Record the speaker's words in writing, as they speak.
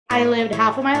I lived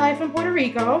half of my life in Puerto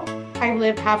Rico. I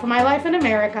lived half of my life in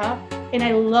America, and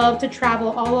I love to travel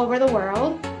all over the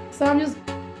world. So I'm just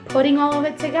putting all of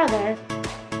it together.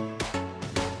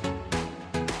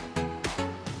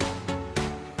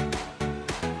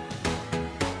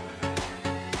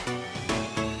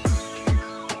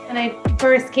 When I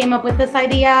first came up with this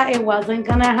idea, it wasn't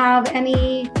gonna have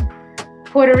any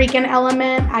Puerto Rican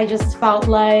element. I just felt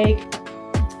like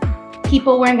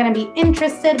people weren't gonna be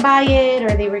interested by it,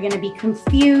 or they were gonna be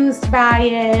confused by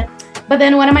it. But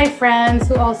then one of my friends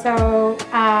who also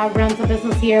runs a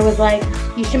business here was like,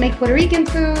 you should make Puerto Rican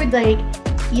food. Like,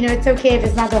 you know, it's okay if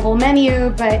it's not the whole menu,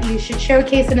 but you should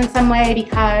showcase it in some way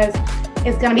because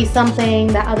it's gonna be something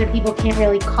that other people can't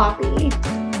really copy.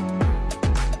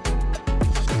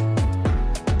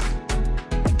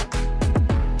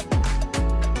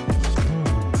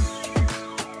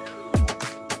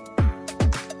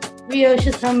 Brioche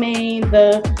is homemade,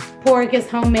 the pork is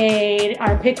homemade,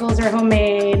 our pickles are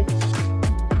homemade.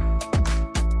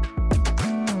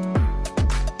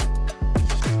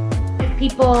 If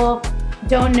people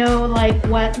don't know like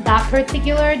what that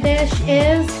particular dish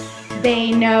is,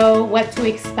 they know what to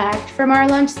expect from our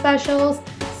lunch specials.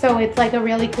 So it's like a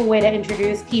really cool way to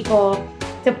introduce people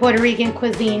to Puerto Rican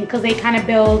cuisine, because they kind of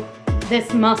build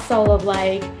this muscle of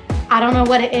like, I don't know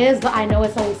what it is, but I know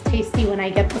it's always tasty when I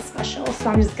get the special, so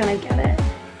I'm just gonna get it.